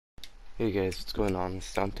Hey guys, what's going on?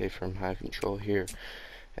 It's Dante from High Control here,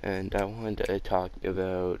 and I wanted to talk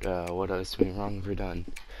about what I was doing wrong in Verdun.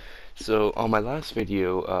 So, on my last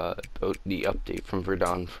video about the update from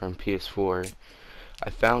Verdun from PS4, I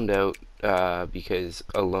found out because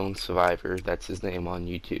a lone survivor, that's his name on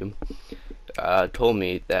YouTube, told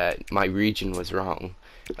me that my region was wrong.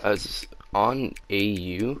 I was on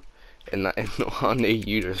AU, and on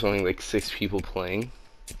AU there's only like 6 people playing.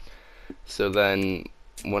 So then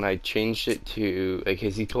when I changed it to,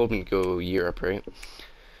 because he told me to go Europe, right?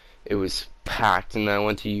 It was packed, and then I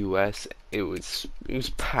went to US. It was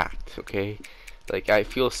packed. Okay, like I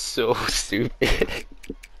feel so stupid.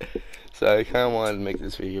 So I kind of wanted to make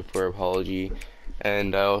this video for apology,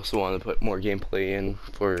 and I also wanted to put more gameplay in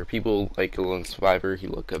for people like Alone Survivor who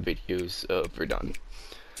look up videos of Verdun.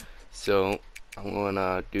 So I'm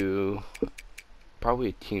gonna do probably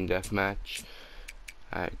a team deathmatch.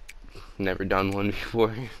 I've never done one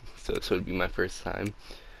before, so this would be my first time.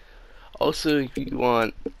 Also, if you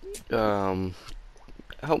want, um,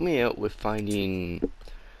 help me out with finding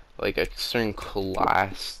like a certain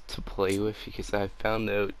class to play with, because I found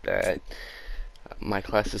out that my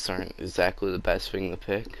classes aren't exactly the best thing to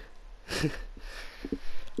pick.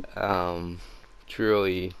 It's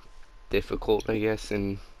really difficult, I guess,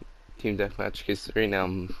 in team deathmatch, because right now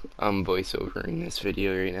I'm voiceover in this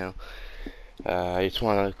video right now. I just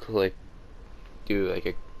want to do like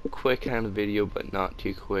a quick kind of video, but not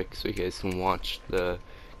too quick, so you guys can watch the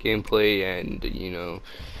gameplay, and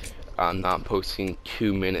I'm not posting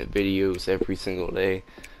 2-minute videos every single day.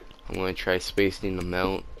 I'm going to try spacing them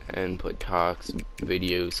out and put talks,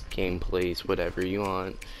 videos, gameplays, whatever you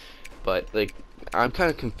want. But like, I'm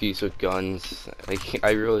kind of confused with guns. Like,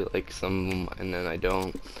 I really like some of them, and then I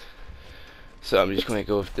don't. So I'm just going to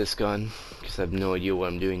go with this gun, because I have no idea what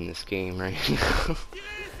I'm doing in this game right now.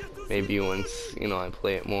 Maybe once, I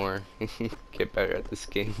play it more, get better at this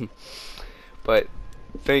game. But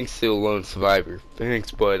thanks to Lone Survivor.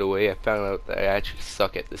 Thanks, by the way. I found out that I actually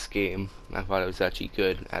suck at this game. I thought I was actually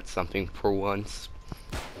good at something for once.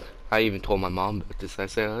 I even told my mom about this. I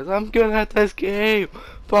said, I'm good at this game!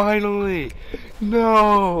 Finally!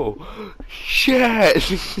 No! Shit!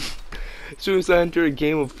 As soon as I enter a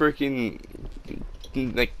game of freaking,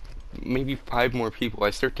 like, maybe 5 more people,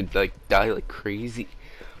 I start to, like, die like crazy.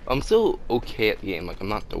 I'm still okay at the game. Like, I'm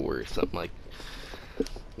not the worst. I'm like,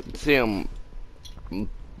 say I'm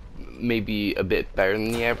maybe a bit better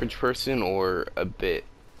than the average person, or a bit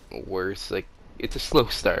worse. Like, it's a slow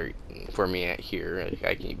start for me at here.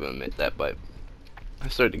 I can even admit that, but I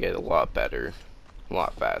started to get a lot better, a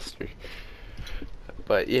lot faster.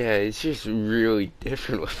 But yeah, it's just really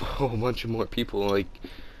different with a whole bunch of more people. Like,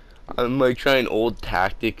 I'm like trying old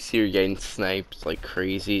tactics here, getting sniped like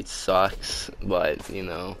crazy. It sucks, but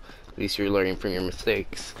at least you're learning from your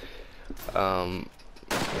mistakes. I'm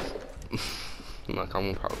like,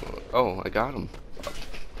 I'm probably. Oh, I got him.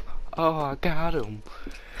 Oh, I got him.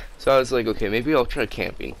 So I was like, okay, maybe I'll try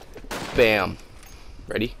camping. Bam.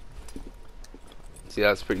 Ready? See,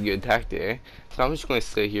 that's a pretty good tactic, eh? So I'm just going to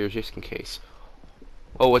stay here just in case.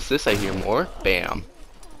 Oh, what's this? I hear more. Bam.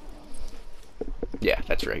 Yeah,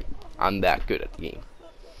 that's right. I'm that good at the game.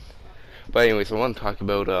 But anyways, I want to talk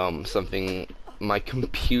about something. My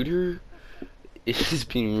computer is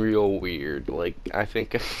being real weird. Like, I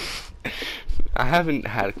think I haven't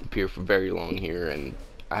had a computer for very long here, and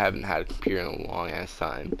I haven't had a computer in a long ass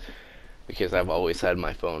time, because I've always had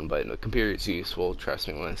my phone. But the computer is useful, trust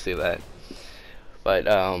me when I say that. But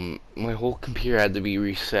my whole computer had to be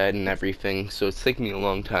reset and everything, so it's taking me a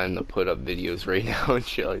long time to put up videos right now and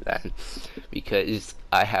shit like that, because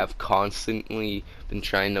I have constantly been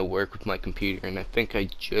trying to work with my computer, and I think I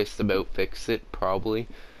just about fixed it, probably.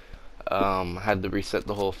 Had to reset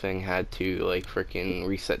the whole thing, had to like freaking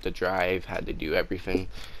reset the drive, had to do everything,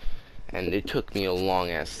 and it took me a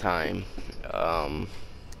long ass time.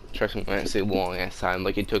 Trust me when I say long ass time,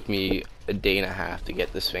 like it took me a day and a half to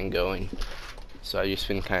get this thing going. So I just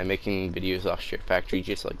been kind of making videos off Share Factory,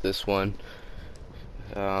 just like this one.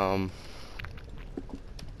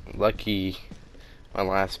 Lucky, my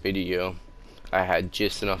last video, I had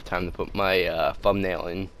just enough time to put my thumbnail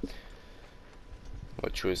in,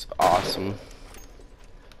 which was awesome.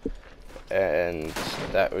 And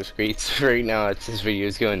that was great. So right now, as this video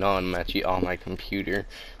is going on, I'm actually on my computer,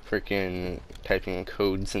 freaking typing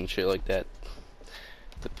codes and shit like that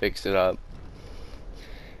to fix it up.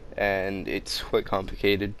 And it's quite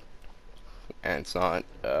complicated, and it's not,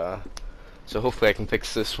 so hopefully I can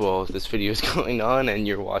fix this while this video is going on and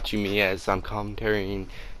you're watching me as I'm commentating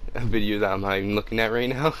a video that I'm not even looking at right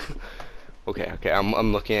now. Okay,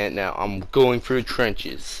 I'm looking at it now. I'm going through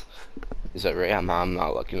trenches. Is that right? I'm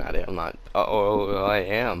not looking at it. I'm not. Oh, I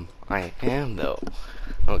am. I am though.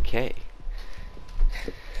 Okay.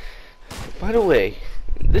 By the way,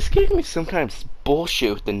 this game is sometimes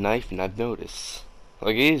bullshit with the knife, and I've noticed.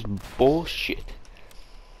 Like, it is bullshit.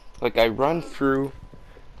 Like, I run through,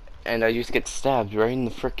 and I just get stabbed right in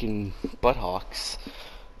the frickin' buttocks.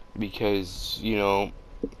 Because, you know,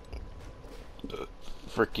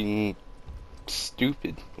 frickin'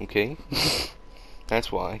 stupid, okay?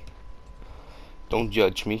 That's why. Don't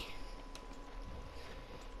judge me.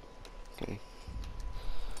 Okay.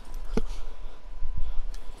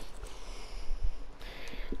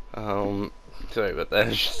 Sorry about that.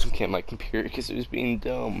 I just looking at my computer because it was being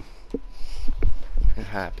dumb. It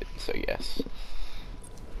happens, I guess.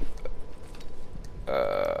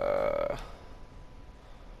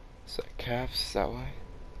 Is that calves? Is that why?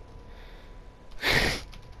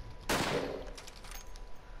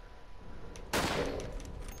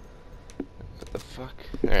 What the fuck?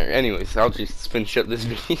 Alright, anyways, I'll just finish up this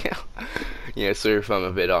video. Yeah, sorry if I'm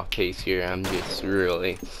a bit off pace here. I'm just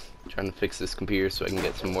really trying to fix this computer so I can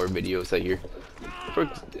get some more videos out here.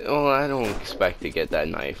 Well, I don't expect to get that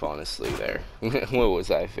knife, honestly, there. What was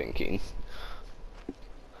I thinking?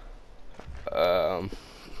 But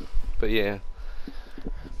yeah.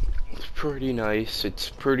 It's pretty nice. It's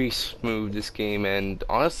pretty smooth, this game, and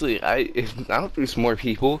honestly, if there's more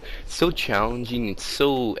people, it's so challenging. It's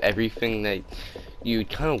so everything that you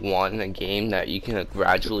kind of want in a game that you can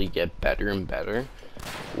gradually get better and better.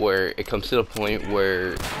 Where it comes to the point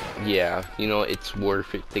where, yeah, you know, it's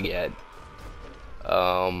worth it to get.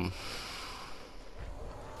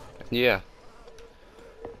 Yeah.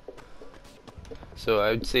 So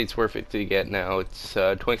I would say it's worth it to get now. It's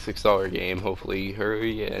a $26 game. Hopefully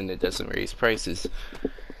hurry and it doesn't raise prices.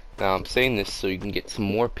 Now I'm saying this so you can get some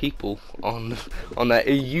more people on that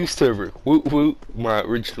AU server. Woot woot, my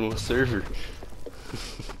original server.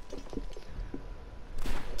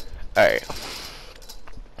 Alright.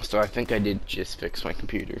 So I think I did just fix my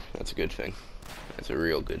computer. That's a good thing. That's a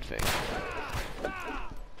real good thing.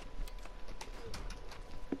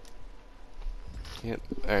 Yep,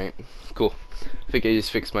 alright, cool. I think I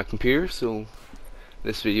just fixed my computer, so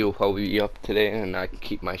this video will probably be up today, and I can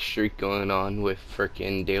keep my streak going on with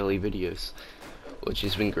frickin' daily videos, which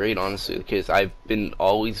has been great, honestly, because I've been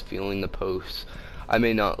always feeling the posts. I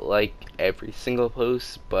may not like every single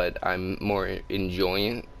post, but I'm more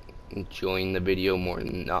enjoying the video more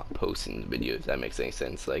than not posting the video, if that makes any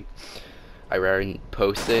sense. Like, I rather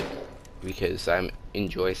post it because I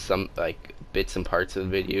enjoy some, like, bits and parts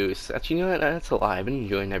of the videos. Actually, you know what? That's a lie. I've been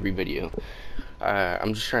enjoying every video.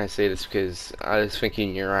 I'm just trying to say this because I was thinking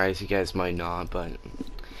in your eyes, you guys might not, but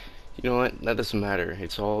you know what? That doesn't matter.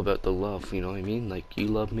 It's all about the love, you know what I mean? Like, you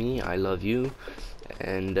love me, I love you,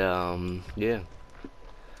 and, yeah.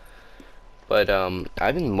 But,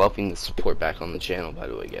 I've been loving the support back on the channel, by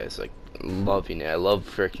the way, guys. Like, loving it. I love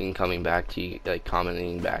freaking coming back to you, like,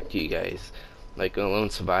 commenting back to you guys. Like, Alone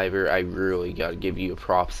Survivor, I really gotta give you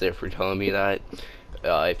props there for telling me that.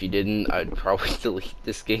 If you didn't, I'd probably delete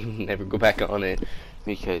this game and never go back on it.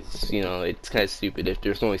 Because, you know, it's kind of stupid if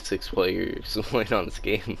there's only 6 players playing on this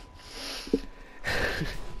game.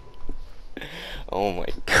 Oh my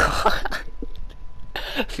god.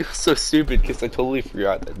 I feel so stupid because I totally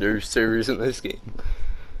forgot that there's servers in this game.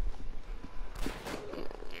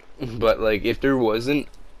 But, like, if there wasn't,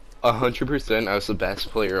 100% I was the best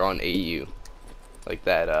player on AU. Like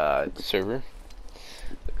that, server.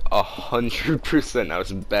 100% I was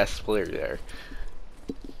the best player there.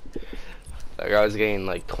 Like, I was getting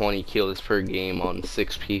like 20 kills per game on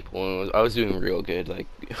 6 people, and I was doing real good, like,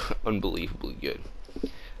 unbelievably good.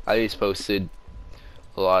 I just posted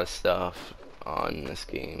a lot of stuff on this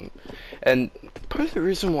game, and part of the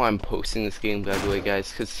reason why I'm posting this game, by the way,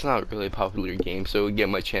 guys, because it's not really a popular game, so it would get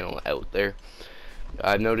my channel out there.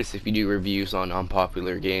 I've noticed if you do reviews on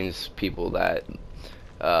unpopular games, people that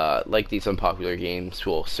like these unpopular games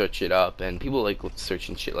will search it up, and people like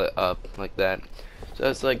searching shit up like that. So I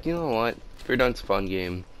was like, you know what, Verdun's a fun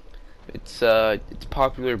game. It's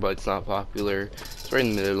popular, but it's not popular. It's right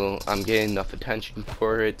in the middle. I'm getting enough attention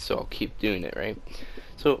for it, so I'll keep doing it, right?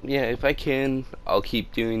 So yeah, if I can, I'll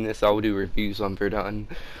keep doing this. I'll do reviews on Verdun.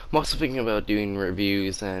 I'm also thinking about doing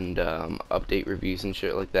reviews and update reviews and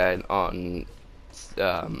shit like that on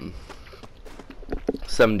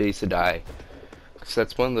 7 Days to Die. Because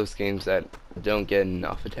that's one of those games that don't get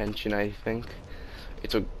enough attention, I think.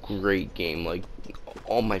 It's a great game. Like,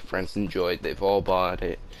 all my friends enjoy it. They've all bought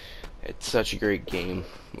it. It's such a great game.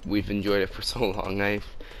 We've enjoyed it for so long.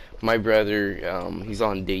 My brother, he's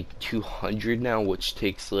on day 200 now, which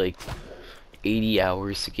takes like 80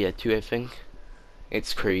 hours to get to, I think.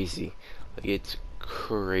 It's crazy. Like, it's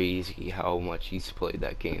crazy how much he's played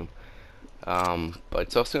that game. But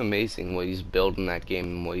it's also amazing what he's built in that game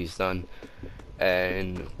and what he's done.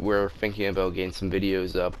 And we're thinking about getting some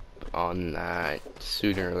videos up on that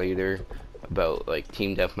sooner or later about like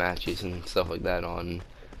team death matches and stuff like that on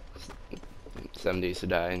 7 Days to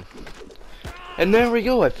Die. And there we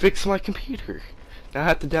go, I fixed my computer. Now I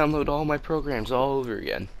have to download all my programs all over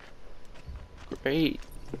again. Great.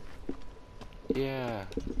 Yeah.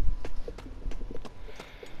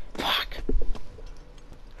 Fuck.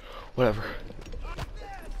 Whatever.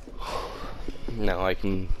 Now I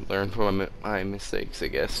can learn from my mistakes, I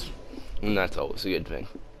guess. And that's always a good thing.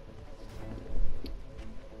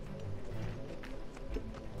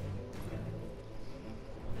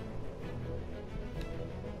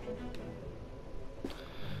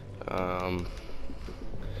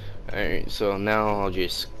 Alright, so now I'll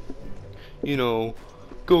just, you know,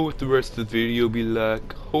 go with the rest of the video, be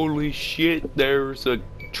like, holy shit, there's a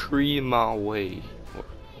tree in my way.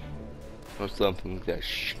 Or something like that.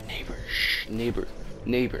 Shh, neighbor,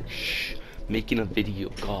 shh. Making a video,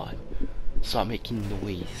 God. Stop making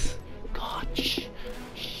noise. God, shh.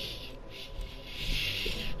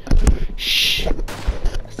 Shh.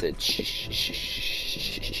 I said shh.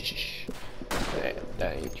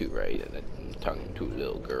 That ain't too right. I'm talking to a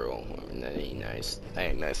little girl. That ain't nice. That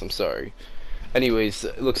ain't nice. I'm sorry. Anyways,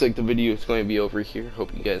 it looks like the video is going to be over here.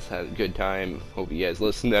 Hope you guys had a good time. Hope you guys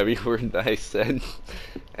listened to every word that I said.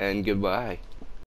 And goodbye.